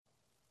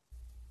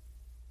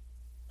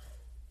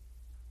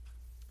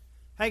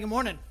Hey, good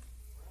morning.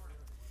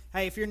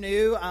 Hey, if you're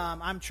new,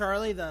 I'm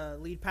Charlie, the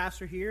lead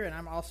pastor here, and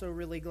I'm also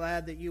really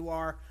glad that you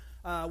are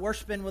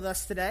worshiping with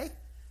us today.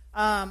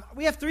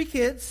 We have three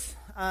kids.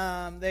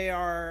 They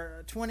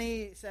are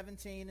 20,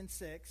 17, and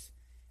 6.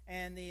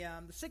 And the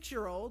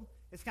 6-year-old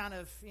is kind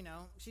of,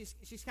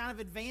 she's kind of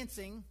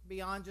advancing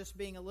beyond just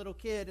being a little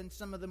kid in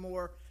some of the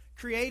more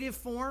creative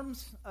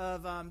forms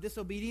of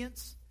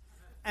disobedience.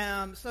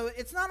 So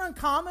it's not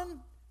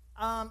uncommon,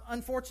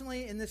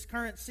 unfortunately, in this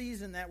current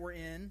season that we're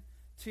in,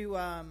 to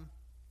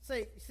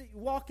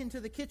walk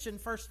into the kitchen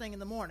first thing in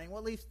the morning, well,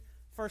 at least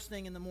first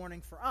thing in the morning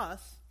for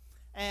us,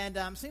 and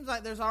seems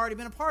like there's already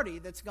been a party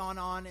that's gone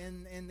on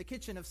in the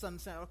kitchen of some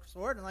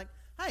sort, and like,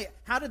 hey,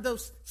 how did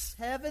those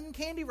 7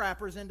 candy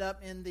wrappers end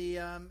up in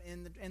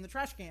the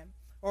trash can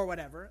or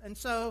whatever? And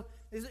so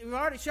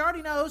she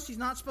already knows she's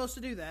not supposed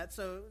to do that,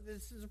 so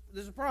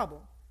there's a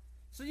problem.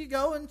 So you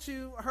go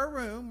into her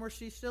room where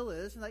she still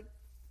is, and like,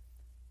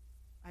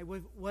 hey,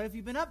 what have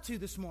you been up to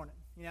this morning?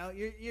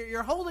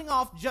 You're holding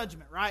off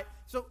judgment, right?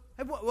 So,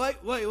 hey, what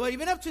have you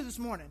been up to this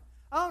morning?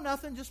 Oh,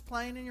 nothing, just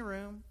playing in your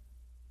room.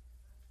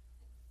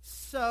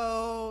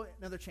 So,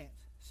 another chance.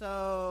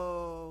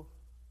 So,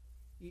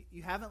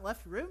 you haven't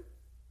left your room?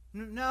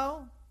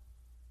 No.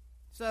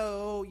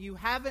 So, you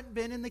haven't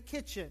been in the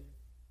kitchen?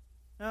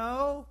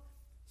 No.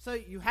 So,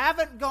 you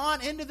haven't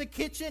gone into the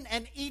kitchen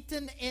and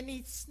eaten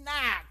any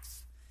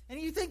snacks?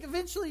 And you think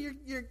eventually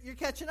you're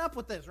catching up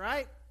with this,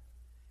 right?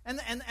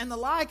 And the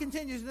lie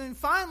continues, and then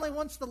finally,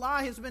 once the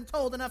lie has been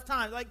told enough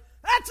times, like,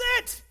 that's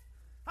it!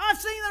 I've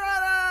seen the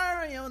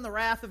right, and the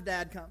wrath of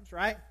dad comes,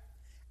 right?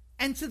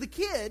 And to the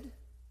kid,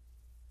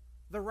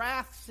 the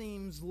wrath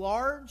seems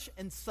large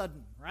and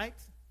sudden, right?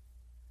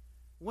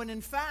 When in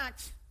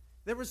fact,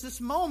 there was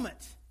this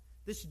moment,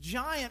 this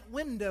giant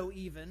window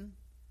even,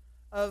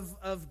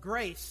 of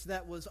grace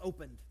that was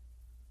opened,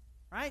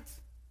 right?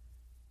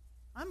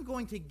 I'm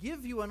going to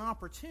give you an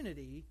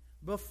opportunity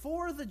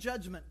before the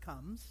judgment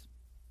comes.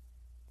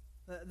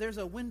 There's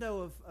a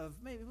window of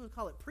maybe we'll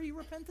call it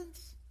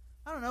pre-repentance.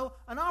 I don't know,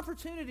 an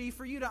opportunity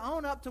for you to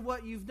own up to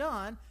what you've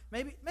done.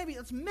 Maybe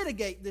let's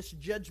mitigate this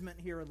judgment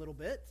here a little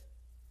bit.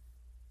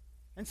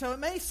 And so it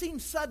may seem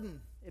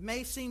sudden, it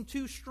may seem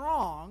too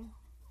strong,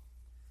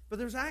 but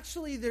there's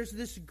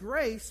this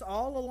grace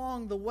all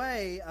along the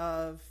way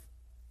of,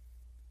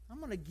 I'm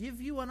going to give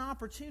you an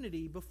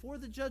opportunity before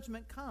the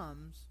judgment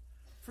comes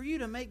for you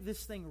to make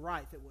this thing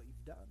right at what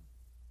you've done.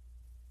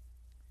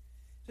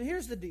 So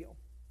here's the deal.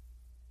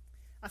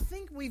 I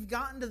think we've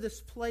gotten to this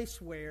place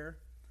where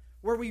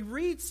we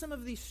read some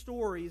of these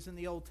stories in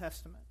the Old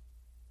Testament.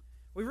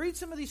 We read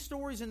some of these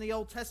stories in the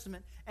Old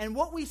Testament, and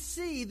what we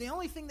see, the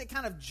only thing that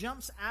kind of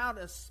jumps out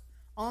us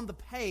on the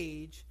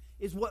page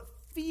is what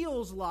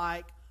feels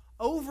like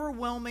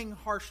overwhelming,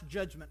 harsh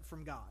judgment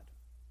from God.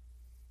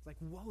 It's like,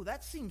 whoa,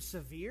 that seems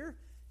severe.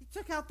 He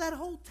took out that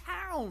whole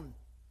town.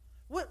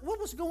 What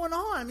was going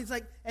on? I mean, it's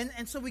like,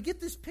 and so we get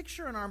this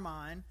picture in our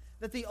mind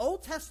that the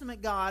Old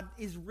Testament God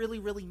is really,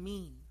 really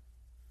mean.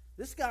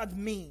 This God's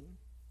mean.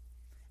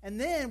 And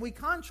then we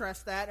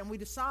contrast that and we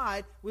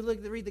decide,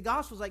 read the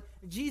Gospels like,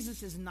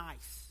 Jesus is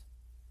nice.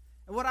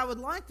 And what I would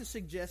like to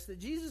suggest that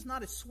Jesus is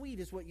not as sweet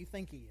as what you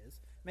think he is.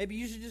 Maybe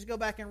you should just go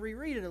back and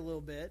reread it a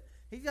little bit.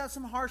 He's got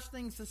some harsh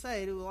things to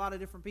say to a lot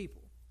of different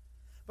people.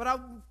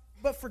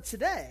 But for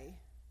today,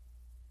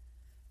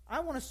 I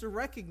want us to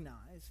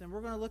recognize, and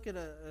we're going to look at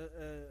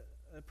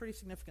a pretty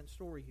significant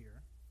story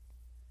here,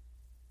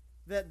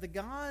 that the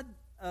God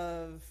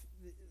as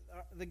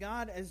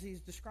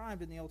he's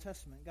described in the Old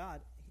Testament, God,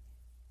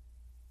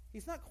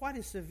 he's not quite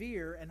as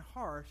severe and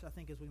harsh, I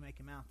think, as we make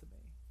him out to be.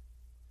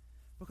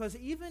 Because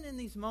even in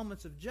these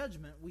moments of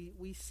judgment,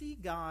 we see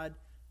God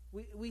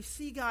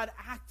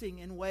acting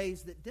in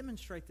ways that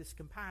demonstrate this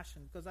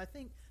compassion. Because I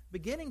think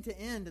beginning to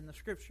end in the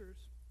Scriptures,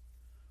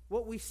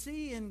 what we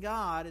see in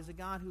God is a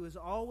God who is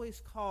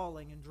always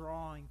calling and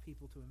drawing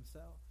people to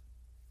himself.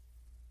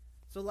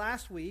 So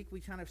last week, we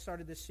kind of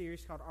started this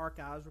series called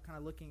Archives. We're kind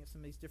of looking at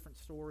some of these different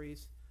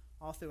stories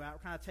all throughout.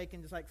 We're kind of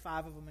taking just like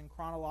 5 of them in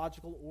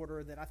chronological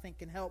order that I think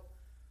can help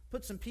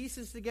put some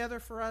pieces together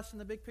for us in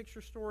the big picture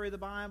story of the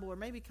Bible, or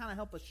maybe kind of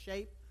help us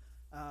shape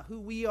who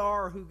we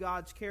are, or who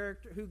God's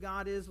character, who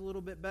God is a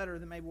little bit better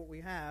than maybe what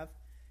we have.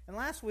 And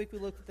last week we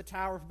looked at the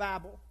Tower of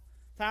Babel.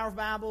 Tower of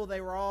Babel,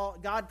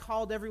 God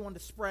called everyone to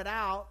spread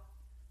out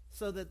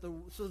so that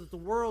the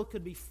world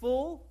could be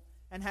full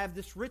and have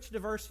this rich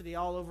diversity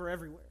all over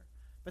everywhere.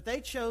 But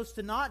they chose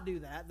to not do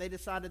that. They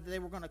decided that they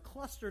were going to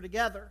cluster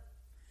together.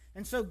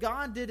 And so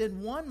God did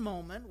in one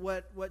moment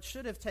what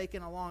should have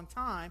taken a long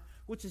time,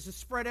 which is to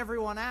spread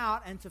everyone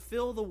out and to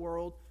fill the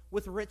world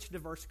with rich,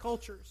 diverse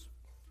cultures,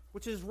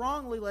 which has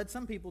wrongly led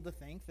some people to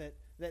think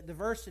that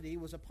diversity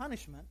was a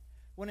punishment,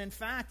 when in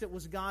fact it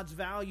was God's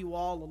value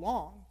all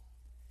along.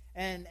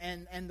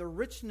 And the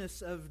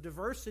richness of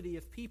diversity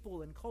of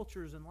people and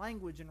cultures and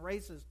language and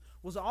races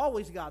was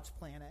always God's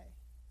plan A.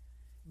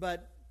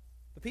 But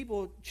the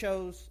people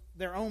chose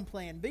their own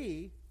plan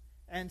B,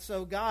 and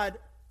so God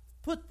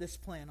put this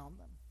plan on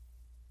them.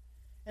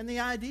 And the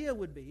idea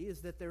would be is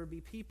that there would be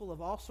people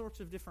of all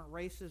sorts of different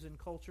races and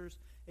cultures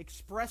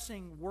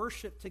expressing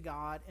worship to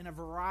God in a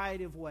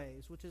variety of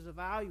ways, which is a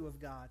value of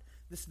God,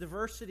 this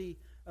diversity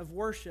of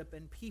worship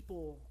and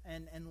people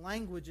and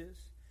languages.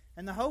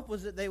 And the hope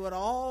was that they would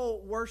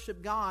all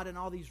worship God in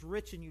all these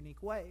rich and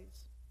unique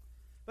ways.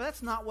 But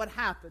that's not what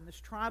happened. This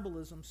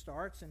tribalism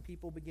starts, and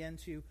people begin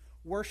to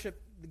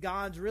worship the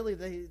gods really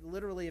they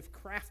literally have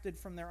crafted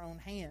from their own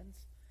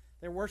hands.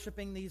 They're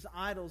worshiping these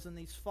idols and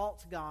these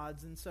false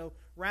gods. And so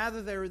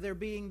rather there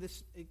being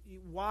this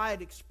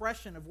wide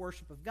expression of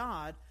worship of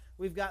God,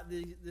 we've got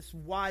this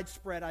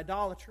widespread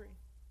idolatry.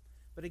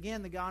 But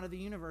again, the God of the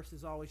universe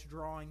is always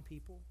drawing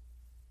people.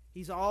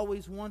 He's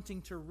always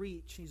wanting to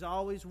reach. He's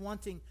always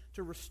wanting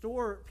to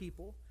restore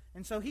people.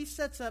 And so he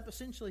sets up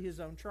essentially his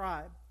own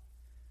tribe.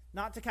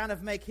 Not to kind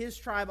of make his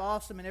tribe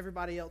awesome and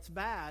everybody else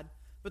bad,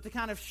 but to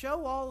kind of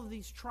show all of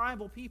these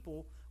tribal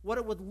people what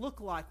it would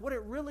look like, what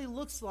it really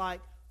looks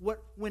like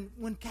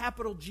when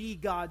capital G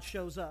God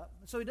shows up.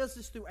 So he does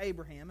this through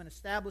Abraham and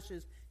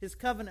establishes his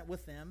covenant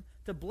with them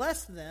to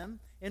bless them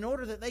in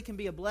order that they can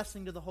be a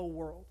blessing to the whole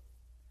world.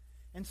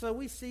 And so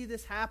we see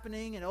this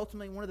happening, and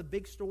ultimately one of the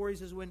big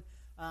stories is when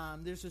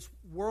there's this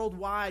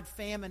worldwide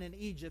famine in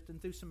Egypt,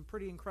 and through some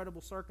pretty incredible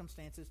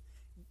circumstances,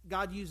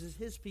 God uses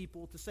his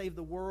people to save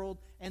the world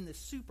and this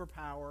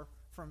superpower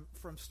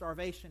from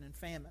starvation and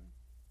famine.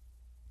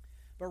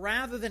 But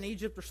rather than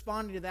Egypt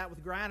responding to that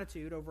with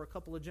gratitude, over a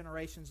couple of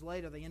generations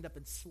later, they end up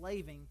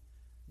enslaving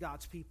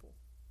God's people.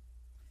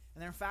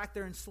 And in fact,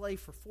 they're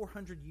enslaved for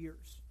 400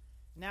 years.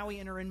 Now we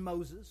enter in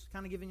Moses,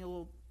 kind of giving you a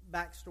little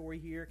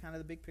backstory here, kind of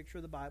the big picture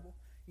of the Bible.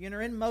 You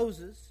enter in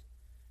Moses,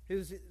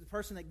 who's the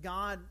person that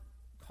God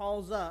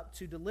calls up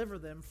to deliver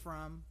them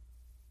from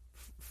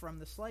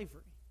the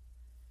slavery.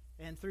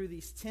 And through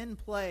these 10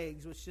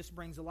 plagues, which just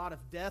brings a lot of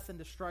death and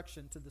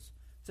destruction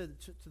to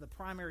the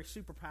primary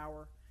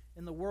superpower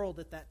in the world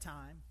at that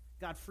time,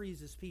 God frees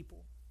his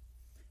people.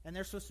 And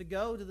they're supposed to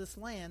go to this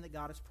land that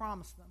God has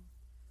promised them.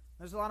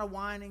 There's a lot of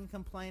whining,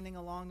 complaining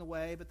along the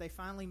way, but they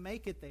finally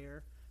make it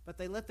there. But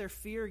they let their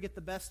fear get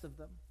the best of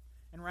them.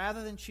 And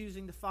rather than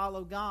choosing to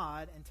follow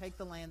God and take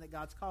the land that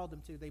God's called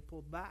them to, they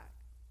pulled back.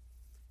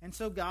 And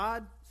so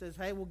God says,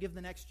 hey, we'll give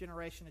the next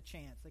generation a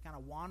chance. They kind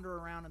of wander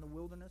around in the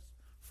wilderness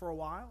for a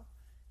while.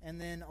 And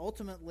then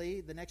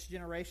ultimately, the next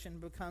generation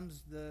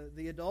becomes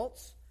the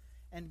adults.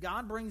 And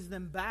God brings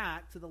them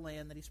back to the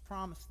land that he's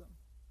promised them.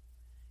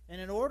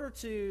 And in order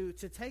to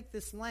take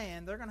this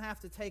land, they're going to have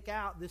to take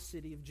out this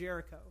city of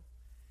Jericho.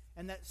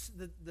 And that's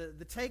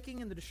the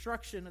taking and the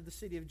destruction of the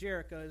city of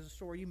Jericho is a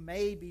story you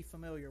may be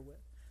familiar with.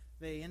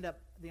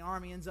 The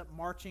army ends up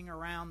marching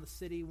around the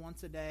city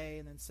once a day,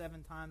 and then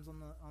 7 times on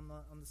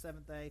the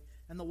 7th day,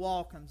 and the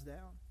wall comes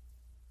down.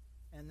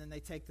 And then they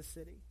take the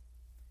city.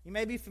 You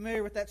may be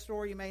familiar with that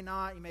story, you may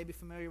not. You may be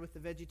familiar with the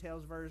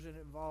VeggieTales version.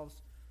 It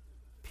involves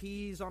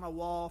peas on a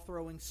wall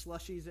throwing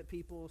slushies at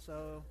people,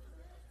 so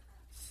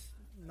it's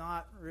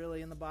not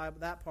really in the Bible.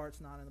 That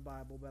part's not in the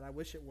Bible, but I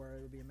wish it were.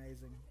 It would be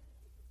amazing.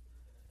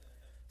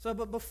 So,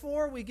 but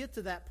before we get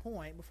to that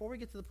point, before we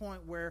get to the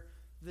point where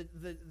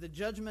the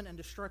judgment and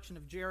destruction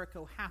of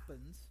Jericho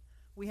happens,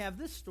 we have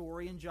this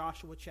story in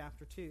Joshua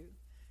chapter 2.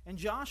 And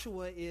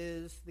Joshua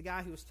is the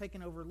guy who has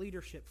taken over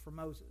leadership for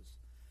Moses.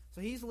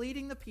 So he's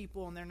leading the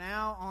people, and they're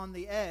now on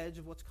the edge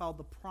of what's called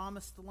the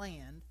Promised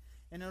Land.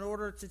 And in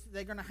order to,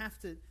 they're going to have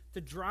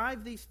to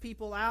drive these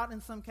people out in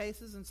some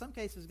cases. In some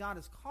cases, God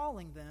is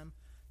calling them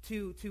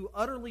to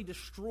utterly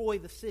destroy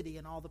the city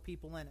and all the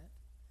people in it.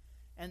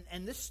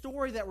 And this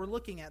story that we're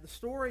looking at, the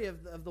story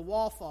of the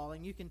wall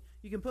falling, you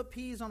can put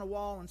peas on a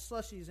wall and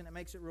slushies and it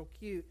makes it real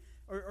cute.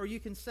 Or you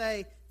can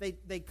say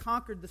they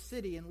conquered the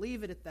city and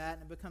leave it at that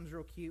and it becomes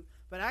real cute.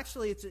 But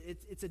actually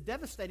it's a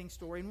devastating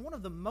story, and one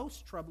of the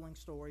most troubling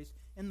stories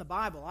in the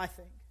Bible, I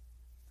think,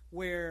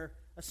 where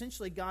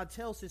essentially God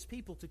tells his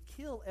people to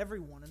kill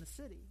everyone in the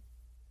city,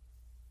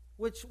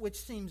 which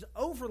seems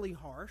overly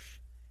harsh.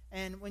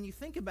 And when you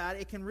think about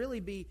it, it can really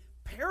be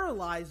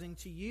paralyzing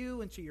to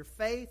you and to your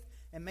faith,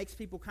 and makes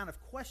people kind of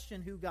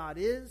question who God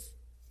is.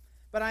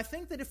 But I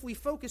think that if we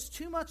focus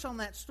too much on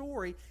that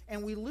story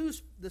and we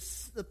lose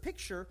the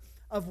picture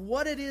of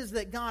what it is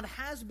that God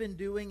has been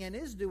doing and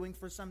is doing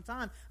for some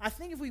time, I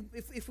think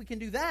if we can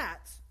do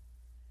that,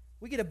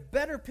 we get a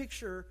better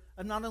picture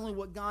of not only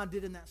what God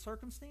did in that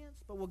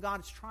circumstance, but what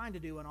God is trying to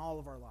do in all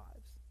of our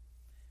lives.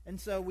 And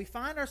so we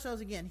find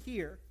ourselves again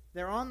here.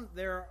 They're on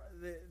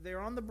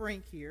the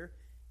brink here,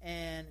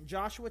 and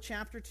Joshua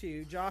chapter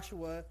 2,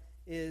 Joshua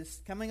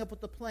is coming up with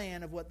the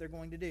plan of what they're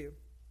going to do.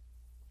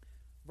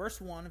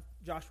 Verse 1 of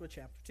Joshua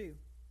chapter 2.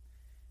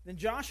 Then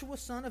Joshua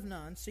son of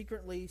Nun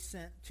secretly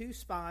sent 2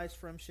 spies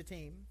from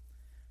Shittim.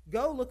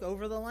 Go look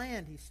over the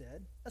land, he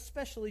said,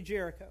 especially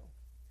Jericho.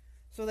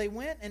 So they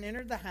went and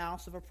entered the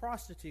house of a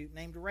prostitute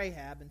named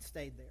Rahab and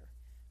stayed there.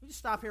 We just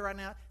stop here right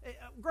now.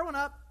 Growing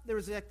up,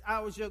 I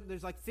always joke,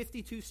 there's like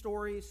 52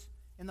 stories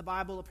in the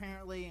Bible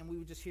apparently, and we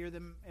would just hear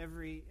them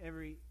every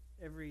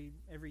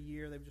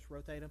year. They would just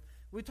rotate them.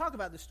 We talk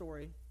about the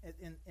story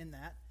in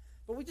that.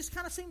 But we just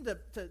kind of seem to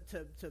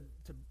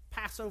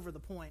pass over the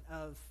point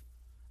of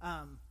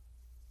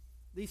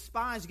these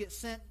spies get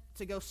sent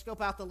to go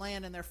scope out the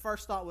land, and their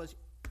first thought was,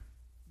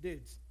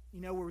 dudes,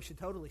 you know where we should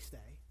totally stay.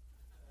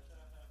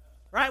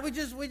 Right? We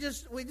just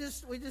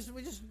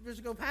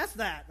go past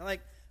that.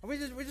 Like, we're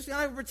just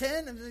gonna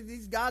pretend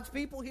these God's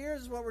people here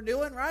is what we're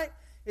doing, right?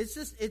 It's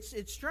just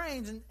it's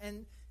strange,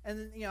 and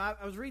you know,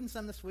 I was reading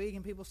some this week,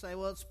 and people say,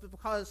 well, it's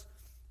because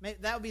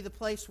that would be the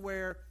place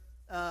where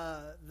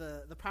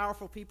the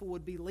powerful people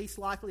would be least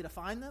likely to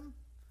find them,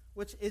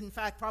 which in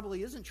fact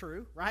probably isn't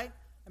true, right?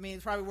 I mean,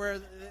 it's probably where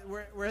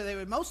they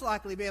would most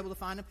likely be able to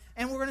find them.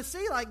 And we're going to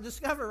see, like,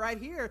 discover right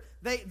here,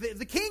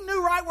 the king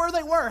knew right where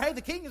they were. Hey, the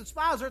king and the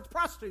spies are at the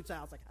prostitute's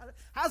house. Like,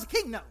 how does the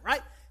king know,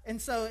 right?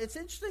 And so it's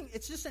interesting.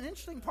 It's just an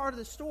interesting part of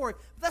the story.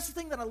 But that's the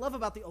thing that I love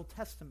about the Old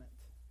Testament.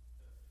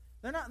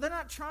 They're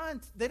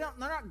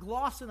not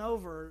glossing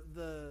over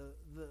the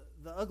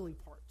ugly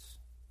parts.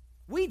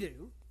 We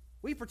do.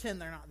 We pretend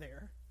they're not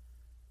there.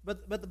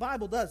 But the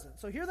Bible doesn't.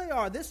 So here they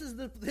are. This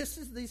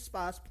is these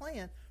spies'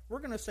 plan. We're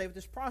going to save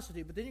this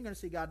prostitute, but then you're going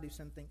to see God do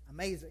something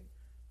amazing.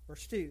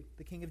 Verse 2,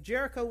 the king of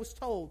Jericho was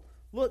told,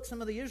 look, some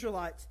of the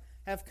Israelites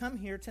have come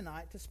here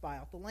tonight to spy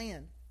out the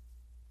land.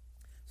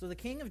 So the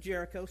king of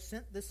Jericho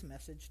sent this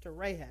message to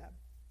Rahab.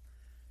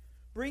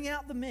 Bring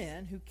out the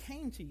men who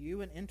came to you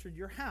and entered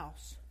your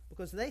house,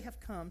 because they have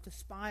come to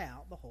spy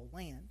out the whole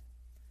land.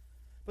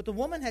 But the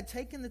woman had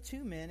taken the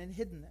 2 men and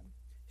hidden them.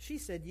 She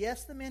said,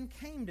 yes, the men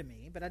came to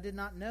me, but I did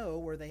not know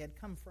where they had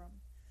come from.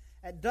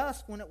 At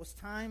dusk, when it was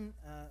time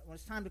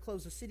to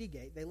close the city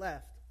gate, they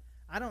left.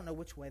 I don't know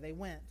which way they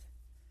went.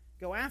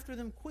 Go after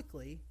them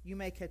quickly. You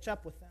may catch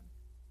up with them.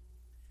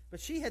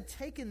 But she had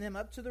taken them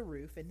up to the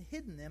roof and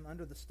hidden them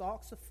under the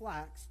stalks of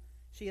flax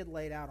she had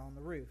laid out on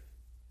the roof.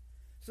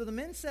 So the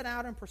men set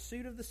out in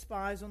pursuit of the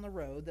spies on the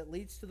road that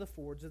leads to the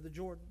fords of the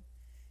Jordan.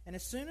 And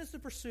as soon as the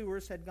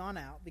pursuers had gone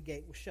out, the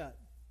gate was shut.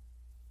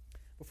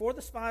 Before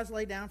the spies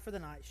lay down for the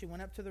night, she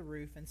went up to the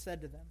roof and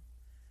said to them,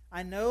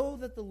 I know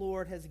that the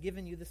Lord has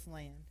given you this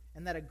land,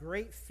 and that a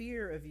great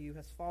fear of you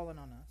has fallen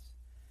on us,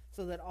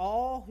 so that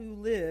all who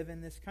live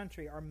in this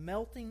country are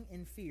melting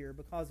in fear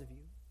because of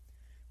you.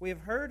 We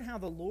have heard how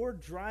the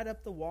Lord dried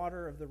up the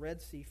water of the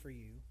Red Sea for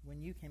you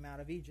when you came out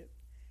of Egypt,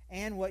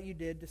 and what you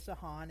did to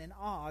Sihon and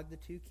Og, the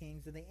 2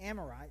 kings of the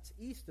Amorites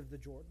east of the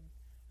Jordan,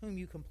 whom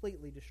you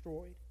completely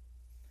destroyed.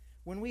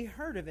 When we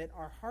heard of it,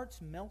 our hearts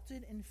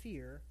melted in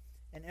fear,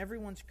 and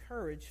everyone's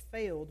courage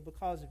failed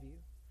because of you.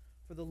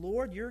 For the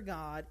Lord your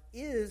God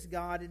is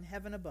God in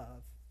heaven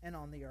above and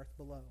on the earth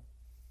below.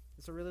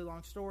 It's a really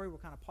long story. We'll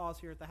kind of pause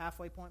here at the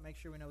halfway point, make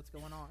sure we know what's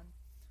going on.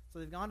 So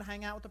they've gone to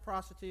hang out with the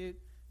prostitute.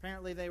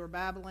 Apparently they were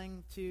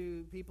babbling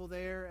to people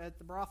there at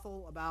the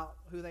brothel about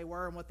who they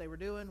were and what they were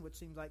doing, which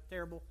seems like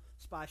terrible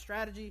spy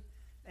strategy.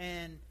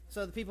 And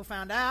so the people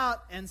found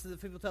out, and so the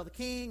people tell the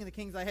king, and the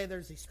king's like, hey,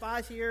 there's these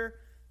spies here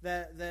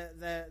that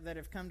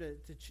have come to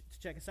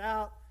check us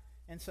out.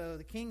 And so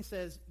the king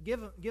says,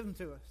 give them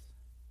to us.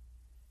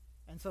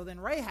 And so then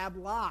Rahab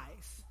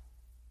lies.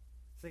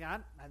 It's like,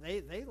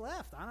 they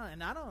left. I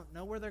don't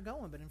know where they're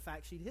going, but in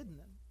fact she'd hidden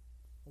them.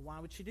 Well, why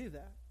would she do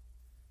that?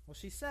 Well,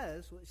 she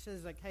says,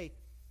 like, hey,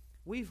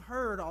 we've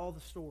heard all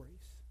the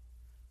stories.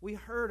 We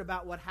heard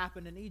about what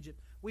happened in Egypt.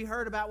 We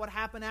heard about what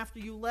happened after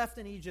you left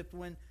in Egypt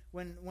when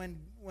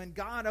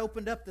God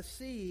opened up the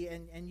sea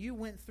and you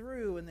went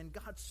through, and then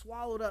God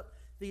swallowed up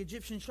the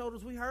Egyptian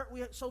soldiers. We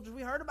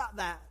heard about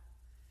that.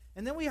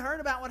 And then we heard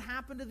about what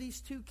happened to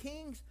these 2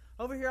 kings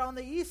over here on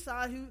the east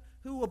side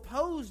who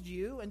opposed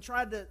you and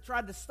tried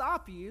to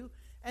stop you,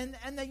 and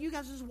that you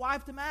guys just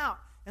wiped them out.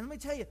 And let me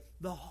tell you,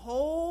 the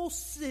whole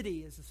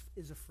city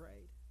is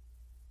afraid.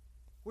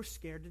 We're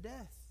scared to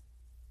death.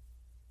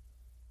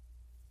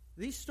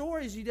 These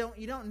stories, you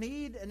don't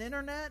need an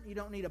internet, you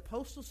don't need a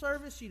postal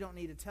service, you don't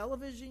need a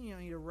television, you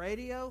don't need a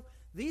radio.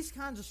 These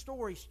kinds of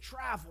stories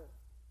travel.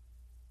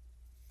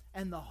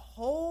 And the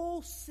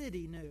whole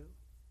city knew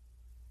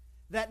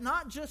that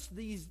not just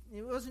these,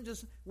 it wasn't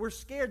just, we're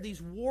scared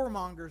these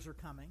warmongers are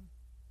coming.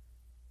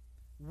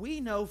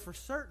 We know for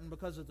certain,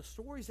 because of the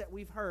stories that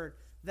we've heard,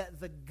 that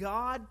the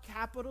God,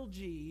 capital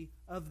G,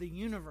 of the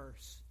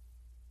universe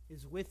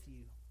is with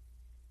you.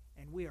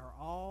 And we are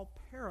all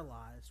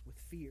paralyzed with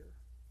fear.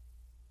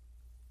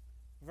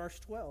 Verse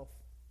 12.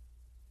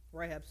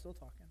 Rahab's still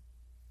talking.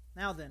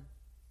 Now then,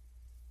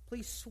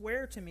 please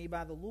swear to me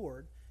by the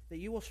Lord that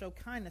you will show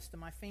kindness to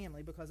my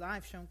family, because I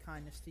have shown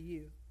kindness to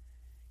you.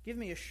 Give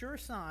me a sure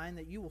sign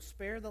that you will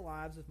spare the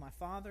lives of my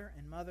father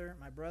and mother,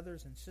 my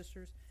brothers and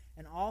sisters,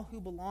 and all who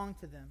belong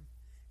to them,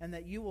 and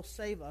that you will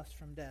save us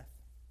from death.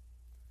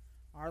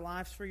 Our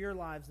lives for your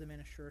lives, the men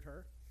assured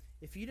her.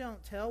 If you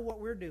don't tell what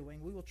we're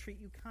doing, we will treat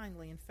you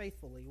kindly and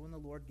faithfully when the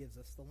Lord gives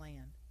us the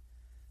land.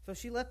 So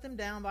she let them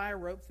down by a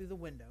rope through the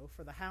window,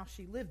 for the house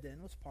she lived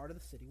in was part of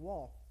the city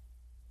wall.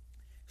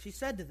 She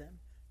said to them,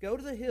 go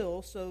to the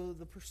hill so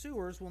the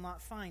pursuers will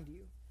not find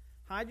you.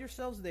 Hide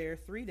yourselves there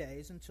 3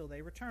 days until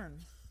they return,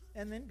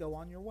 and then go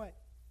on your way.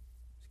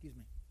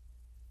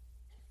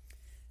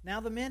 Now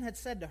the men had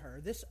said to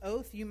her, "This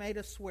oath you made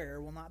us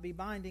swear will not be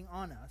binding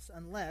on us,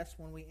 unless,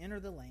 when we enter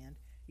the land,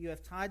 you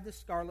have tied the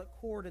scarlet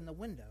cord in the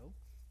window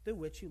through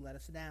which you let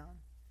us down.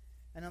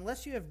 And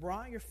unless you have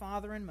brought your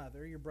father and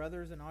mother, your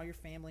brothers and all your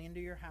family into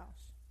your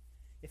house.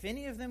 If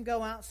any of them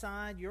go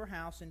outside your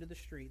house into the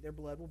street, their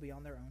blood will be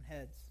on their own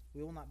heads.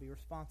 We will not be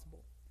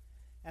responsible.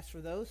 As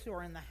for those who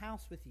are in the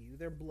house with you,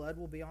 their blood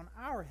will be on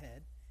our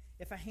head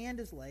if a hand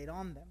is laid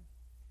on them.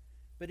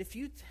 But if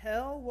you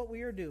tell what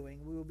we are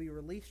doing, we will be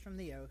released from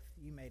the oath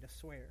you made us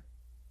swear."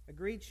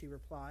 "Agreed," she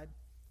replied.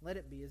 "Let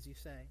it be as you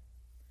say."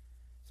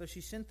 So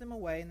she sent them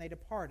away, and they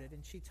departed,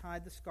 and she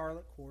tied the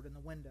scarlet cord in the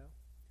window.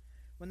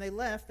 When they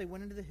left, they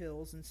went into the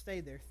hills and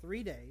stayed there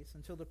 3 days,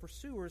 until the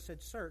pursuers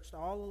had searched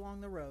all along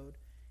the road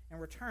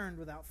and returned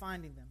without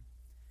finding them.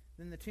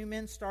 Then the 2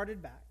 men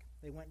started back.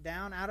 They went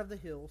down out of the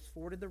hills,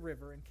 forded the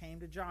river, and came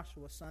to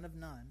Joshua, son of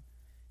Nun,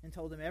 and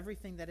told him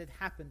everything that had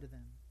happened to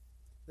them.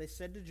 They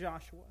said to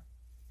Joshua,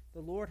 "The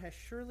Lord has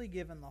surely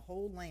given the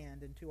whole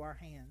land into our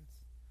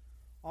hands.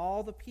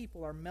 All the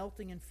people are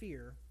melting in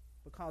fear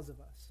because of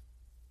us."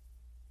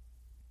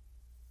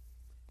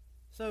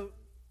 So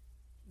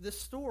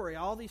this story,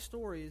 all these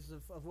stories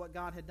of what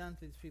God had done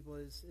to these people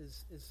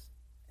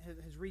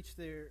has reached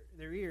their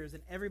ears,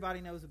 and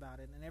everybody knows about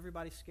it, and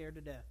everybody's scared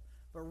to death.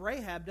 But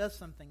Rahab does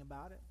something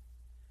about it.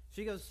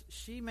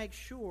 She makes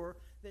sure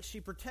that she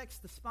protects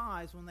the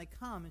spies when they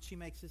come, and she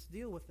makes this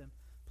deal with them.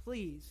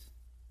 Please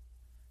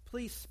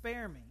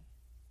spare me.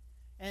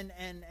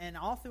 And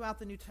all throughout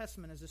the New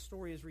Testament, as this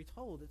story is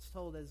retold, it's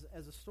told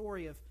as a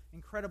story of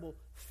incredible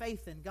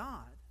faith in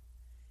God.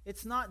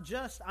 It's not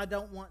just, I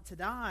don't want to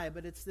die,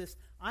 but it's this,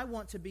 I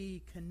want to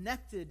be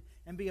connected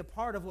and be a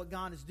part of what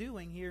God is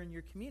doing here in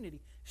your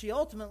community. She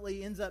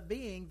ultimately ends up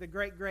being the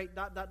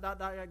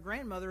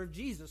great-great-grandmother of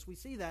Jesus. We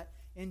see that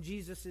in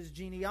Jesus'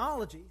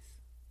 genealogies.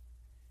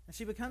 And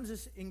she becomes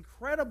this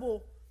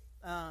incredible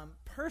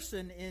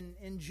person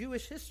in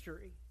Jewish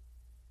history.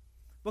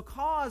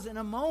 Because in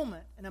a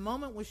moment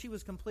when she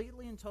was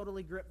completely and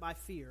totally gripped by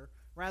fear,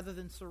 rather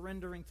than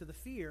surrendering to the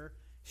fear,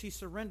 she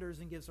surrenders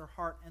and gives her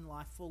heart and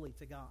life fully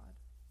to God.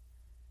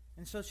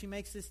 And so she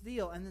makes this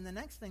deal. And then the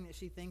next thing that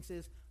she thinks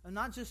is,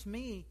 not just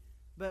me,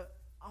 but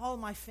all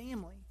my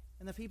family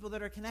and the people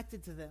that are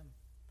connected to them.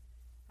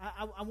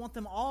 I want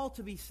them all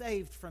to be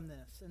saved from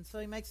this. And so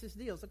he makes this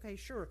deal. It's okay,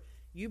 sure.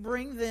 You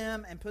bring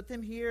them and put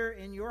them here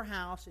in your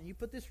house, and you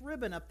put this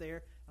ribbon up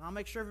there, and I'll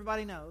make sure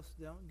everybody knows.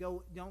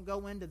 Don't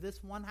go into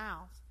this one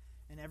house,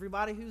 and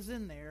everybody who's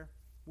in there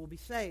will be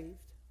saved.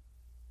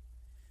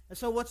 And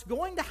so what's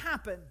going to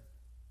happen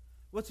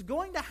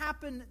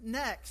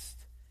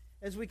next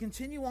as we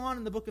continue on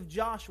in the book of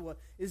Joshua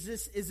is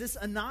this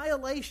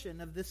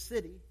annihilation of this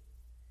city.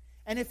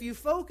 And if you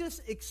focus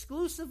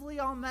exclusively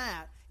on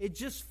that, it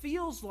just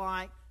feels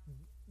like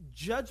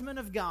judgment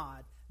of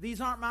God. These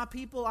aren't my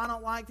people. I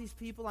don't like these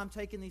people. I'm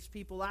taking these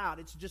people out.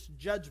 It's just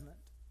judgment.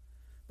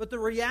 But the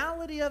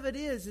reality of it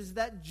is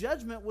that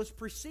judgment was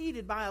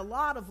preceded by a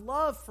lot of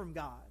love from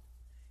God,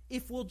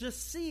 if we'll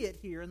just see it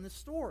here in the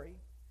story.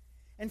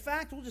 In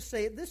fact, we'll just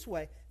say it this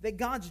way, that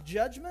God's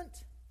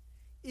judgment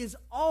is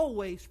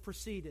always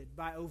preceded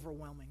by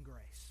overwhelming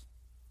grace.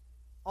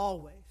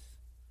 Always.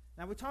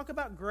 Now, we talk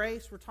about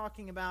grace, we're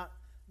talking about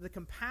the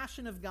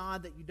compassion of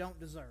God that you don't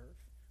deserve.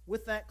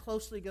 With that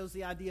closely goes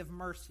the idea of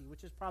mercy,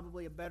 which is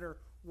probably a better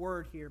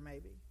word here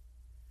maybe.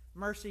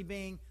 Mercy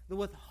being the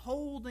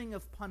withholding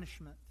of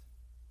punishment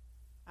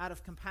out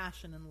of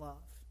compassion and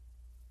love.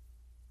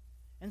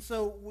 And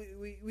so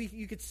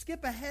you could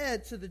skip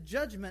ahead to the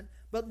judgment,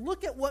 but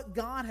look at what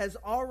God has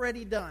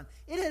already done.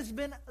 It has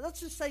been, let's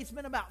just say it's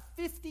been about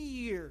 50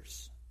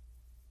 years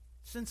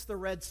since the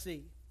Red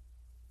Sea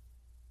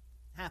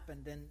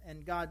happened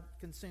and God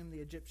consumed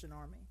the Egyptian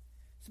army.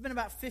 It's been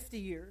about 50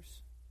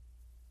 years.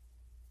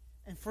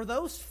 And for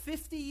those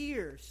 50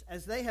 years,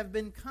 as they have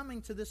been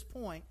coming to this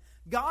point,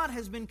 God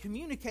has been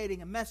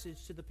communicating a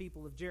message to the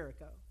people of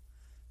Jericho.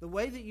 The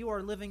way that you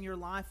are living your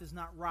life is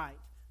not right.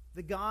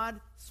 The God,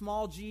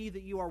 small g,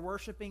 that you are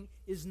worshiping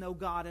is no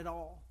God at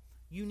all.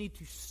 You need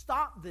to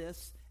stop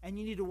this, and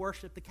you need to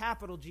worship the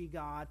capital G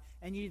God,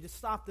 and you need to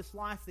stop this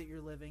life that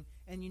you're living,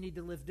 and you need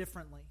to live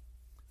differently.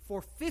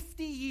 For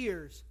 50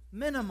 years,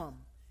 minimum,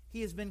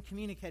 he has been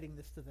communicating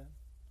this to them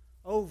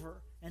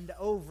over and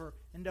over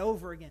and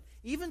over again.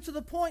 Even to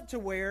the point to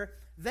where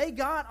they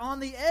got on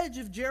the edge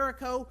of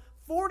Jericho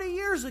 40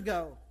 years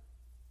ago.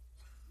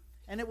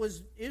 And it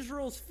was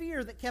Israel's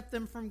fear that kept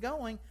them from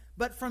going.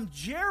 But from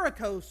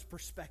Jericho's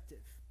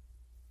perspective,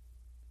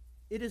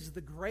 it is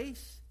the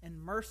grace and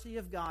mercy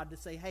of God to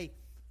say,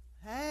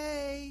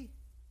 hey,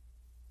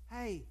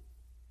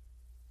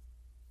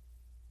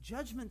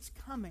 judgment's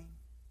coming.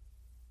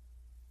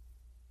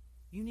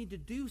 You need to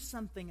do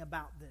something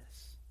about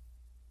this.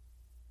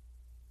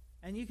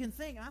 And you can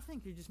think, I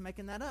think you're just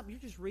making that up. You're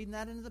just reading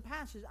that into the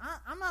passage.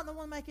 I'm not the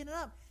one making it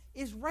up.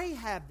 It's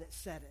Rahab that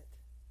said it.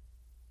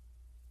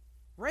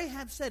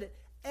 Rahab said it.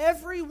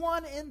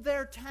 Everyone in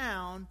their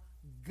town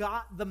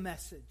got the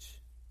message.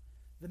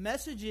 The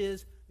message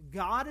is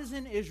God is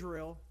in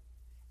Israel,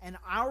 and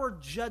our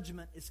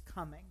judgment is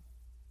coming.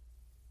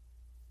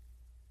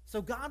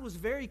 So God was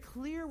very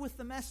clear with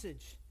the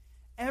message.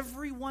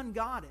 Everyone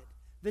got it.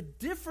 The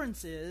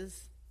difference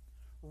is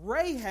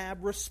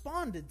Rahab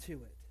responded to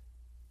it.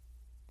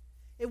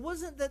 It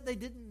wasn't that they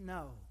didn't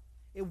know.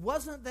 It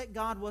wasn't that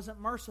God wasn't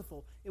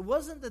merciful. It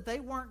wasn't that they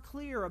weren't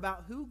clear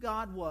about who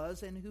God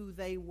was and who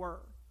they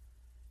were.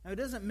 Now, it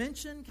doesn't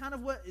mention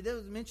it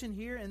doesn't mention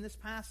here in this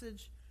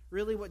passage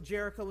really what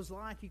Jericho was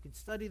like. You can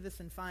study this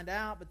and find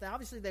out, but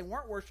obviously they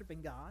weren't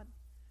worshiping God,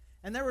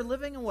 and they were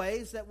living in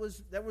ways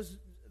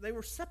they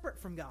were separate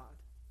from God.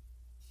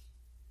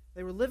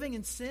 They were living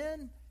in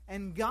sin,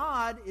 and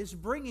God is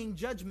bringing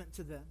judgment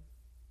to them.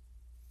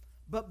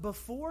 But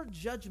before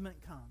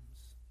judgment comes,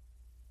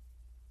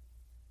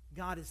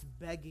 God is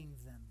begging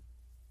them,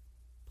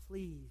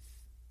 please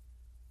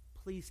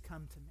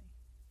come to me.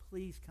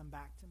 Please come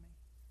back to me.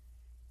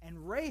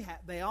 And Rahab,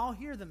 they all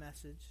hear the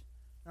message,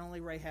 and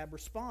only Rahab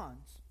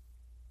responds.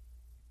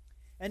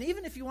 And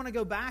even if you want to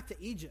go back to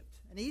Egypt,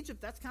 and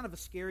Egypt, that's kind of a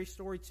scary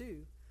story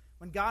too.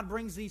 When God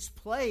brings these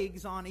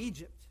plagues on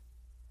Egypt.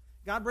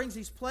 God brings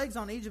these plagues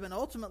on Egypt, and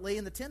ultimately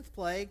in the 10th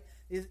plague,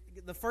 is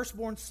the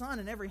firstborn son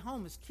in every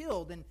home is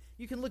killed. And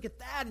you can look at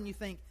that and you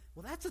think,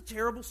 well, that's a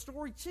terrible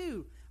story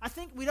too. I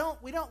think we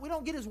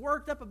don't get as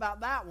worked up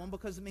about that one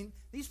because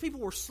these people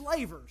were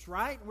slavers,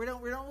 right? We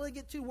don't really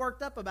get too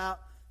worked up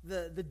about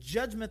the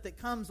judgment that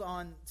comes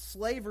on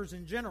slavers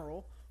in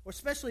general, or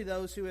especially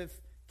those who have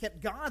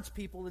kept God's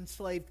people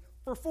enslaved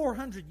for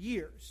 400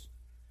 years.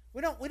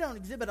 We don't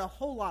exhibit a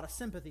whole lot of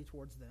sympathy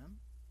towards them.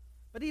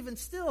 But even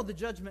still, the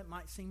judgment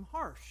might seem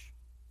harsh.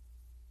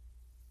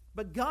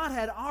 But God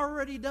had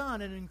already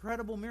done an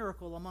incredible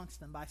miracle amongst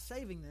them by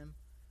saving them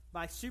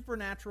by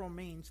supernatural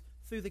means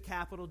through the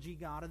capital G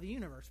God of the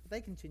universe. But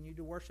they continued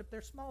to worship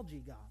their small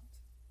g gods.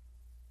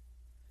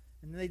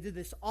 And they did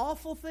this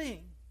awful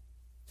thing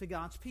to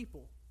God's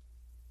people.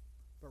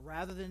 But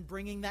rather than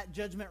bringing that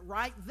judgment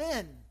right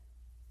then,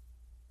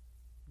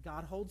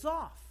 God holds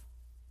off.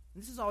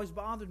 And this has always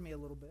bothered me a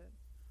little bit.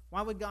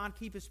 Why would God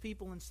keep his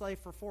people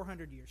enslaved for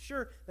 400 years?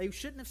 Sure, they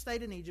shouldn't have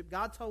stayed in Egypt.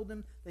 God told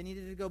them they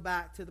needed to go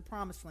back to the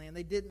promised land.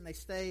 They didn't. They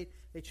stayed.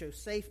 They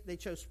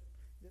chose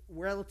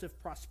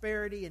relative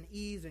prosperity and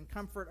ease and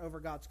comfort over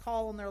God's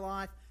call in their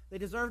life. They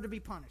deserve to be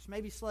punished.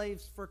 Maybe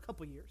slaves for a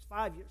couple years,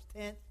 5 years,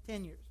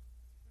 10 years.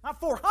 Not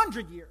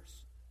 400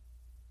 years.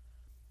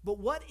 But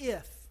what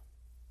if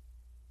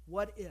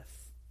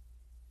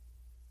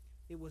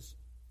it was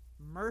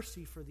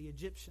mercy for the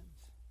Egyptians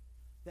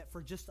that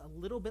for just a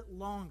little bit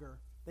longer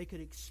they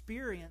could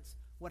experience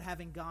what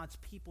having God's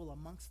people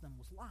amongst them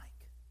was like?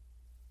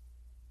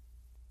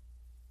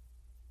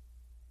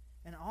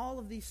 And all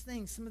of these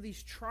things, some of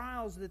these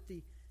trials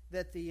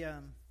that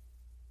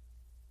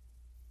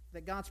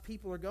God's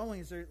people are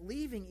going as they're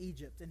leaving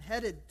Egypt and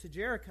headed to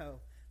Jericho,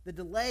 the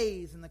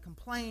delays and the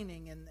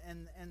complaining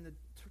and the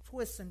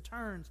twists and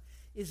turns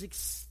is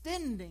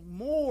extending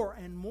more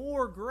and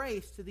more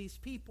grace to these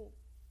people.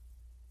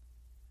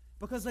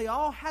 Because they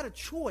all had a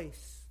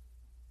choice.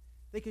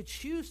 They could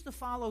choose to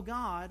follow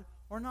God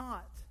or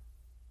not.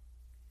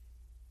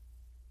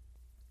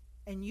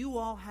 And you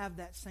all have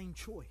that same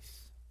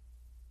choice.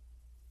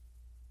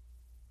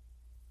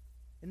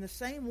 In the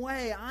same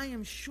way, I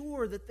am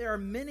sure that there are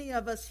many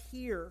of us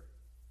here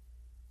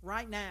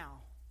right now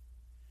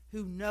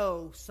who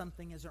know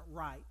something isn't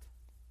right.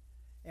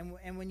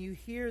 And when you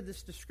hear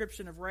this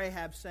description of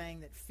Rahab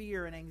saying that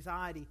fear and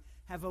anxiety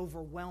have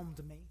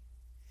overwhelmed me,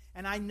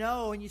 and I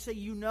know, and you say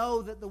you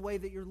know that the way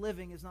that you're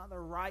living is not the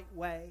right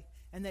way,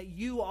 and that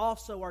you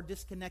also are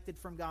disconnected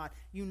from God.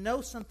 You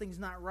know something's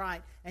not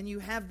right, and you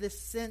have this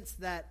sense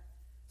that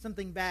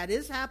something bad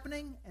is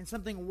happening and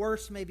something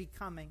worse may be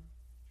coming.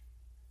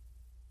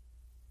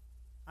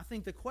 I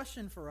think the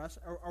question for us,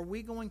 are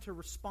we going to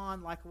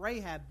respond like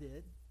Rahab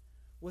did,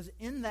 was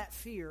in that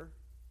fear,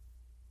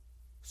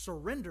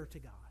 surrender to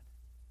God,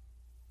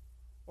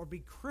 or be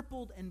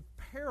crippled and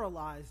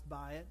paralyzed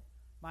by it,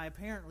 by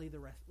apparently the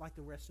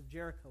rest of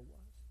Jericho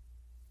was.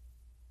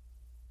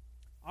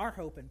 Our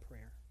hope and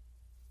prayer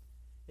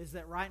is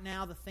that right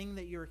now, the thing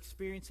that you're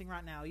experiencing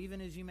right now, even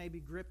as you may be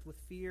gripped with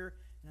fear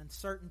and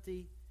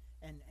uncertainty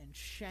and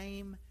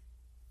shame,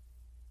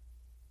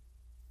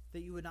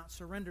 that you would not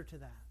surrender to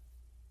that,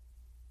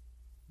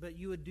 but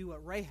you would do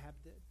what Rahab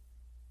did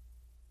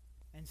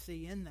and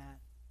see in that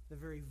the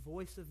very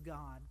voice of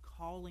God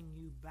calling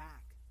you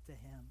back to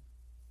Him.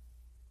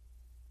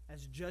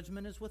 As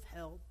judgment is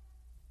withheld,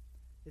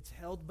 it's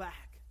held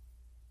back.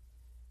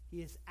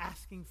 He is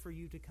asking for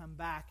you to come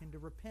back and to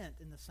repent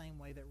in the same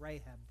way that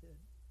Rahab did.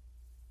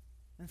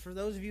 And for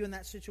those of you in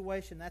that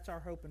situation, that's our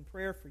hope and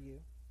prayer for you.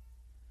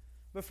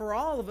 But for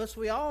all of us,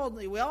 we all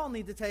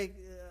need to take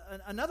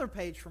another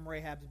page from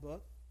Rahab's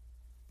book.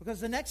 Because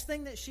the next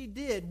thing that she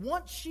did,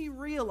 once she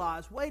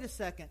realized, wait a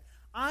second,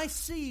 I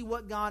see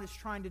what God is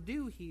trying to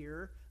do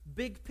here,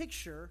 big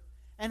picture,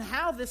 and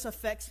how this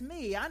affects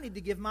me. I need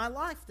to give my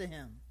life to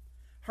Him.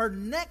 Her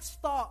next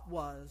thought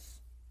was,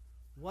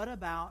 what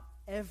about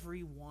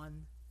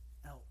everyone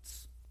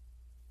else?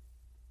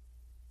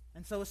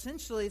 And so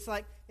essentially it's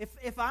like,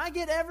 if I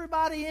get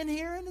everybody in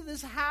here into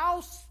this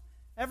house,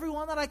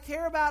 everyone that I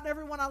care about,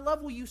 everyone I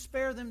love, will you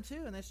spare them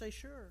too? And they say,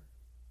 sure.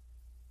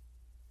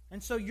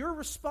 And so your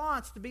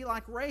response to be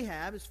like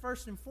Rahab is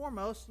first and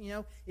foremost,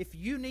 if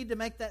you need to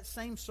make that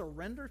same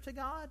surrender to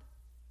God,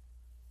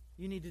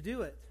 you need to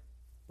do it.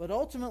 But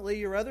ultimately,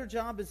 your other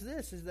job is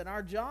this, is that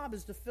our job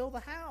is to fill the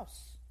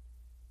house.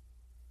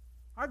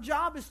 Our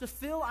job is to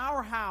fill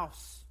our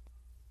house.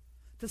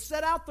 To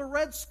set out the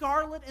red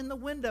scarlet in the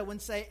window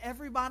and say,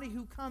 everybody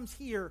who comes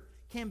here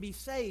can be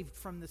saved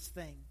from this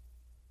thing.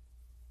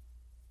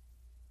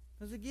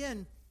 Because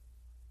again,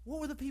 what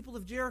were the people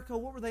of Jericho?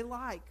 What were they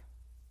like?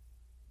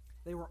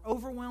 They were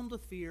overwhelmed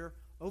with fear,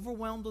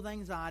 overwhelmed with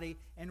anxiety,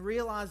 and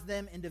realized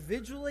them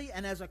individually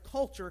and as a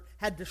culture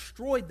had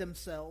destroyed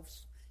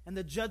themselves, and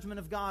the judgment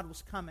of God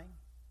was coming.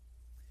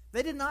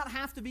 They did not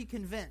have to be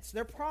convinced.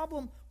 Their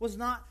problem was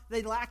not,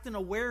 they lacked an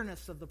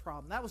awareness of the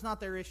problem. That was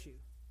not their issue.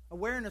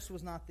 Awareness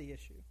was not the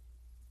issue.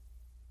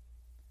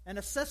 An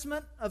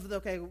assessment of,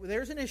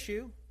 there's an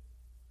issue,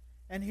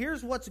 and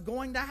here's what's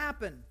going to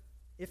happen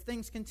if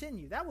things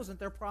continue. That wasn't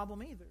their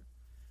problem either.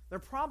 Their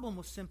problem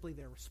was simply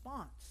their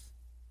response.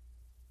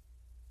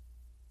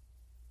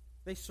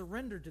 They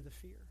surrendered to the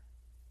fear.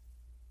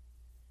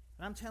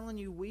 And I'm telling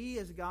you, we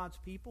as God's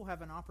people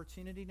have an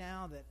opportunity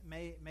now that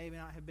may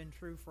not have been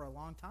true for a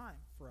long time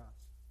for us.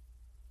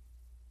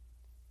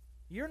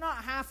 You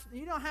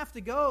don't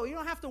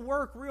have to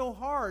work real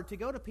hard to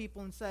go to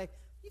people and say,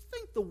 you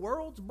think the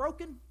world's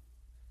broken?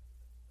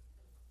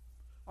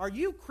 Are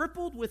you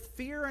crippled with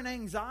fear and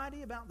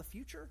anxiety about the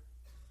future?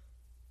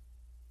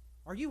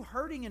 Are you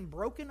hurting and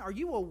broken? Are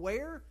you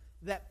aware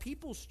that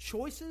people's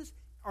choices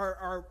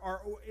are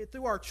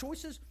through our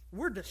choices,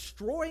 we're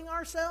destroying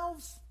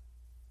ourselves?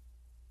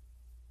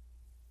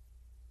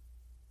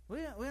 We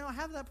don't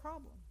have that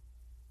problem.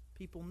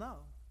 People know.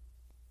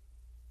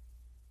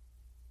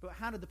 But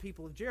how did the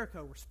people of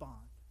Jericho respond?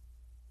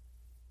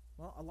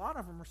 Well, a lot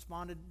of them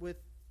responded with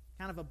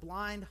kind of a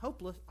blind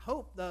hope of,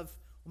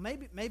 well,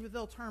 maybe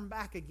they'll turn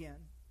back again.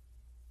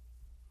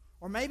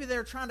 Or maybe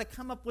they're trying to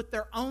come up with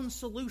their own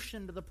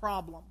solution to the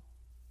problem.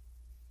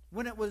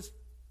 When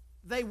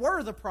they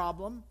were the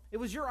problem, it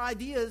was your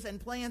ideas and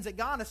plans that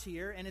got us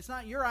here, and it's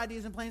not your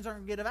ideas and plans that are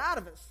going to get us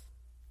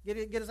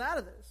out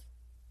of this.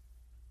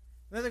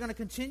 They're going to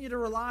continue to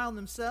rely on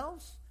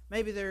themselves.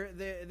 Maybe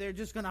they're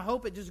just going to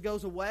hope it just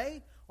goes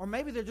away, or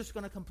maybe they're just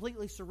going to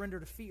completely surrender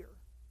to fear,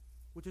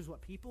 which is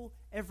what people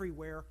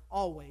everywhere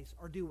always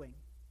are doing.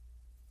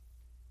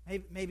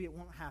 Maybe it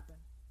won't happen.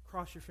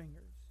 Cross your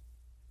fingers.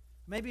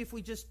 Maybe if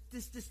we just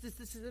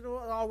it'll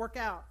all work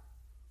out.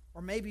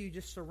 Or maybe you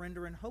just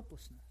surrender in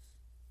hopelessness.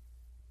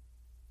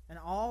 And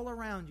all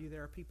around you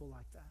there are people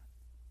like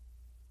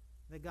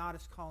that God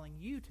is calling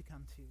you to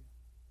come to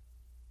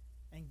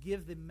and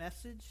give the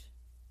message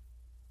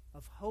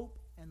of hope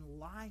and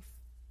life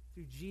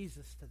through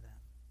Jesus to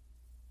them.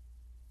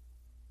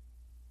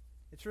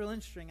 It's real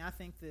interesting. I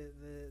think the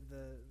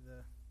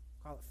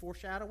call it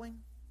foreshadowing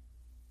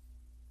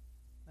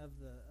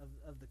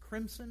of the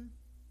crimson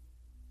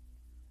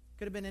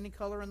could have been any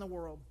color in the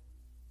world.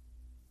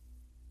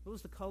 It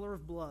was the color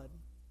of blood,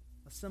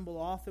 a symbol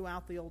all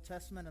throughout the Old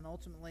Testament, and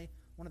ultimately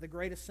one of the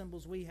greatest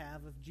symbols we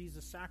have of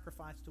Jesus'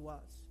 sacrifice to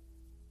us.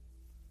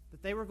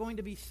 That they were going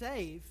to be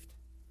saved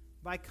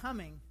by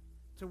coming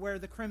to where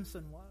the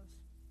crimson was,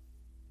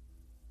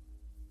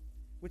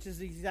 which is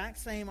the exact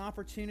same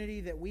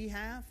opportunity that we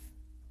have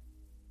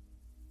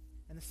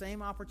and the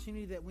same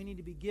opportunity that we need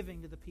to be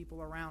giving to the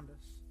people around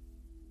us.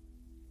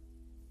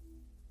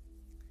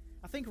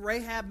 I think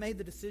Rahab made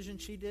the decision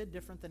she did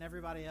different than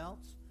everybody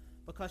else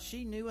because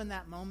she knew in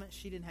that moment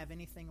she didn't have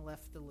anything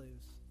left to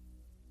lose.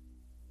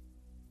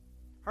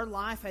 Her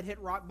life had hit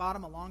rock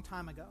bottom a long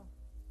time ago.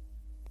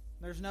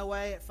 There's no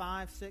way at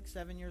 5, 6,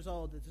 7 years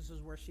old that this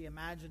is where she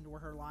imagined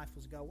where her life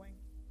was going.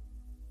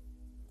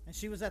 And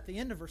she was at the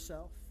end of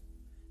herself.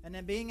 And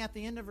then being at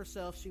the end of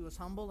herself, she was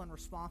humble and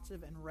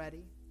responsive and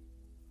ready.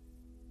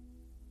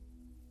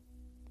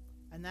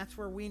 And that's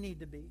where we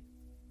need to be.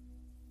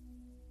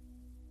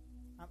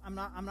 I'm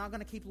not going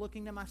to keep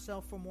looking to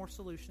myself for more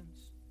solutions.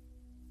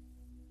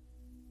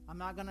 I'm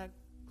not going to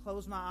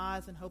close my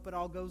eyes and hope it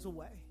all goes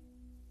away.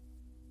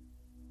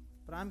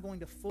 But I'm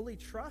going to fully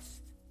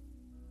trust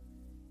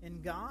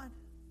in God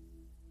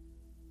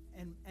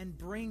and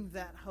bring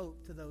that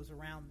hope to those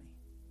around me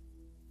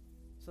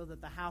so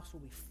that the house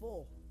will be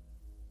full.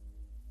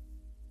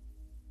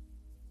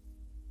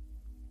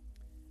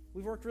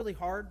 We've worked really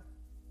hard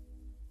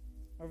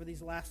over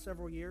these last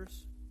several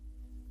years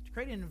to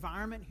create an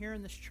environment here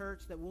in this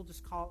church that we'll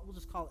just call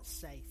it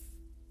safe.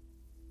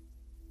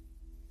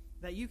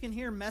 That you can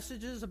hear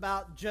messages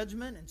about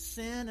judgment and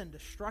sin and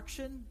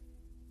destruction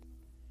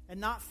and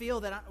not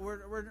feel that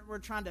we're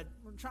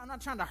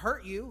not trying to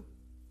hurt you.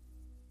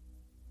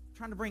 We're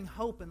trying to bring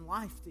hope and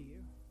life to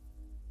you.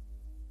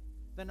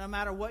 That no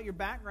matter what your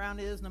background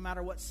is, no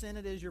matter what sin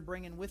it is you're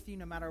bringing with you,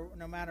 no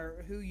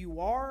matter who you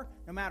are,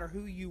 no matter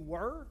who you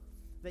were,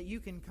 that you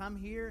can come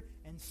here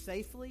and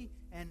safely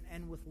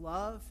and with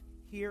love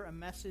hear a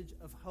message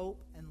of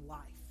hope and life.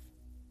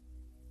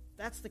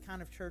 That's the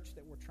kind of church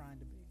that we're trying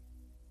to be.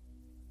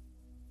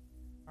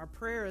 Our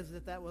prayer is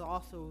that will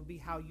also be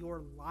how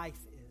your life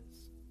is.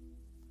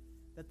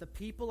 That the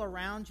people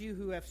around you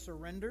who have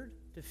surrendered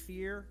to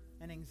fear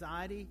and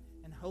anxiety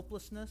and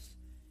hopelessness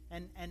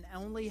and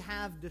only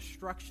have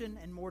destruction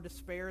and more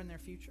despair in their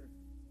future,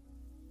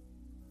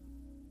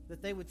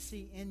 that they would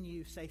see in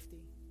you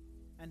safety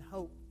and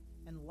hope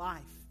and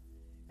life.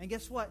 And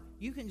guess what?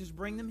 You can just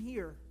bring them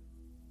here.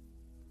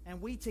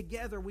 And we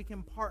together, we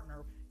can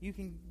partner. You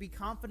can be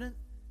confident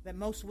that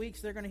most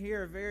weeks they're going to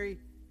hear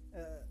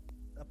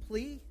a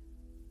plea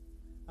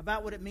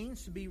about what it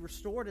means to be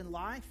restored in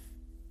life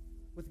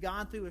with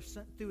God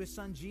through His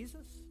Son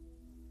Jesus.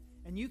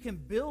 And you can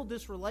build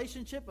this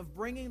relationship of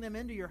bringing them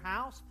into your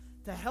house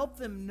to help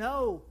them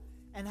know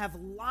and have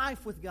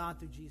life with God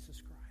through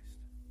Jesus Christ.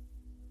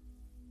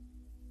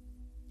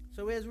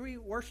 So as we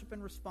worship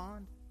and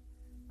respond,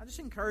 I just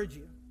encourage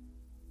you,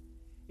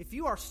 if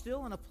you are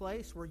still in a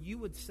place where you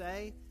would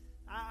say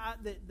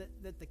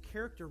that the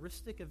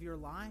characteristic of your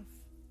life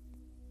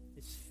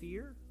is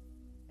fear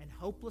and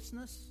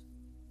hopelessness,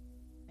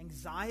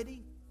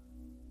 anxiety,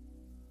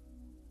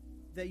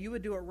 that you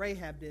would do what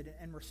Rahab did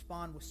and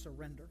respond with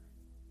surrender.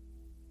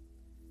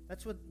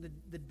 That's what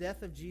the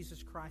death of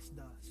Jesus Christ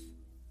does.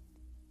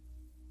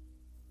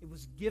 It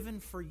was given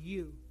for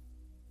you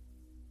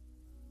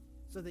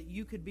so that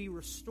you could be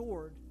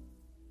restored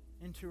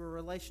into a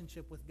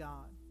relationship with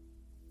God.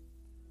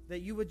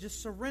 That you would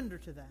just surrender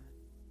to that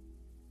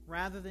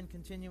rather than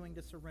continuing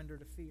to surrender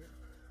to fear.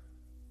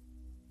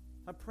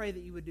 I pray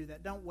that you would do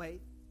that. Don't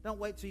wait. Don't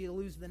wait till you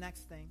lose the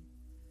next thing.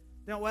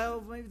 Don't,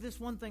 well, maybe this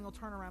one thing will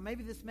turn around.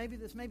 Maybe this, maybe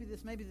this, maybe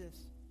this, maybe this.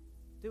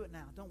 Do it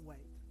now. Don't wait.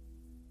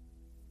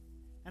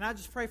 And I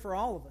just pray for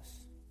all of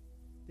us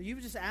that you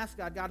would just ask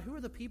God, God, who are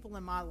the people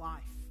in my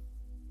life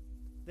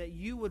that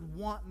you would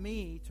want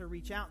me to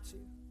reach out to?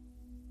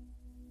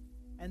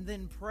 And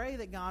then pray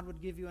that God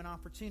would give you an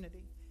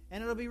opportunity.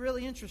 And it'll be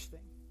really interesting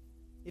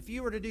if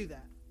you were to do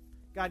that.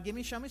 God,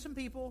 show me some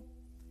people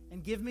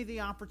and give me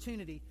the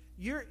opportunity.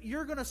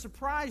 You're going to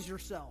surprise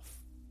yourself.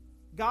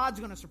 God's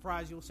going to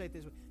surprise you. We'll say it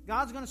this way.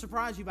 God's going to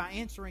surprise you by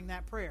answering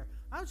that prayer.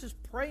 I was just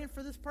praying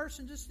for this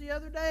person just the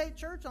other day at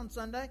church on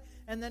Sunday,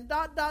 and then ...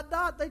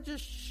 they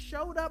just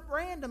showed up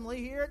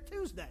randomly here at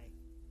Tuesday.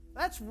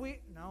 That's weird.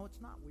 No, it's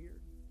not weird.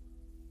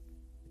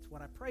 It's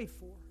what I pray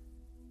for.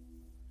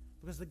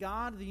 Because the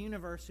God of the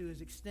universe who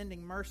is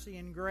extending mercy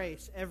and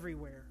grace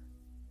everywhere,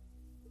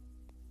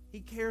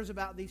 He cares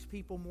about these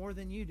people more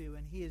than you do,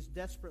 and He is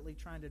desperately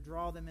trying to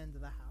draw them into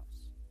the house.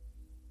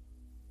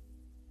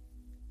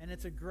 And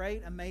it's a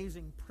great,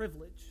 amazing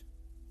privilege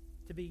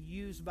to be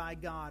used by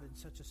God in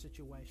such a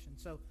situation.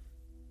 So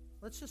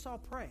let's just all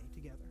pray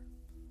together.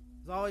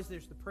 As always,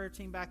 there's the prayer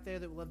team back there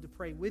that would love to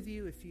pray with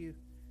you. If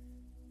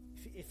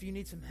you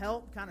need some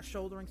help kind of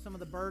shouldering some of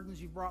the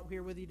burdens you've brought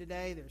here with you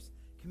today, there's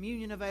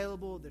communion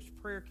available. There's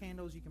prayer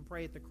candles. You can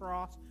pray at the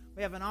cross.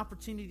 We have an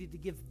opportunity to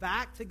give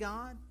back to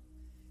God.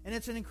 And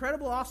it's an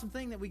incredible, awesome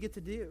thing that we get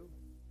to do.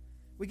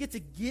 We get to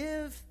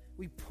give.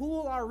 We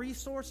pool our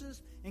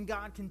resources, and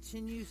God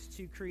continues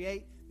to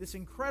create this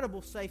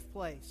incredible safe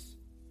place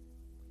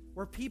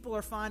where people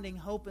are finding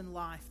hope and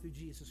life through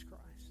Jesus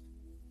Christ.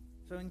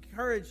 So I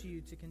encourage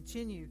you to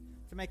continue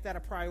to make that a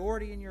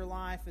priority in your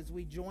life as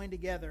we join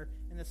together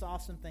in this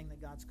awesome thing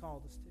that God's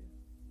called us to.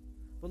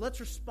 But let's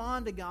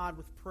respond to God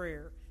with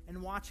prayer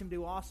and watch Him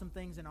do awesome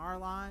things in our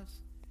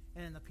lives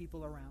and in the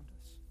people around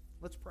us.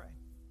 Let's pray.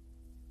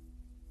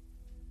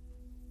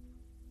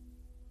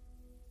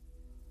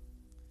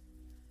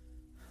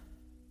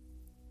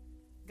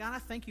 God, I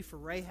thank you for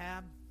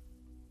Rahab.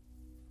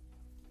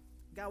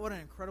 God, what an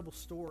incredible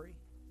story.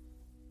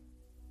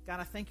 God,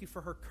 I thank you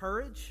for her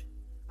courage.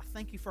 I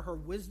thank you for her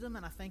wisdom,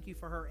 and I thank you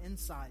for her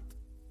insight.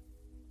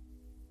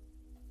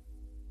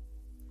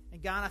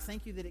 And God, I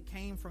thank you that it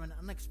came from an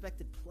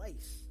unexpected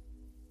place.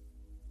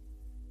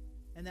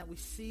 And that we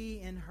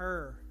see in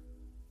her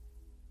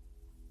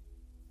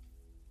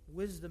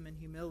wisdom and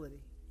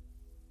humility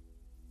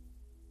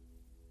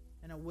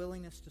and a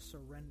willingness to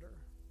surrender.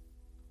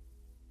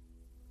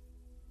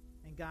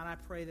 And God, I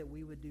pray that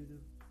we would do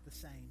the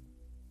same.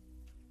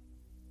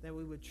 That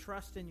we would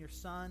trust in your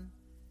Son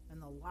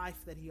and the life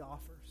that He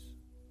offers.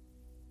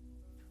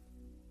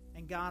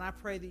 And God, I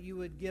pray that you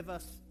would give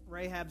us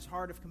Rahab's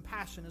heart of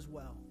compassion as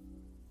well.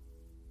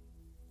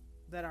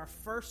 That our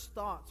first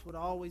thoughts would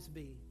always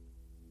be,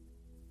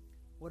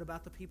 what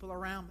about the people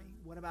around me?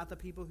 What about the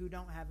people who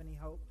don't have any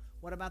hope?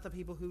 What about the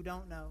people who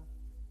don't know?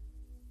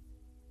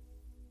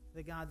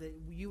 That God, that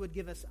you would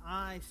give us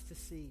eyes to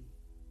see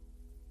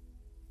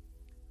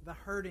the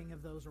hurting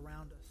of those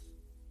around us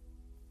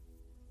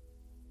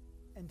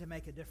and to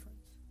make a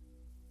difference.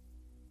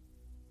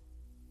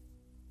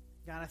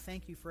 God, I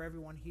thank you for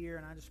everyone here,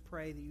 and I just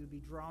pray that you would be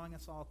drawing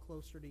us all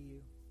closer to you.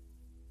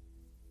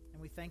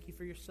 And we thank you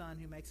for your Son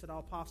who makes it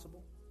all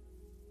possible.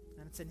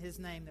 And it's in His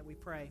name that we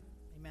pray.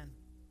 Amen.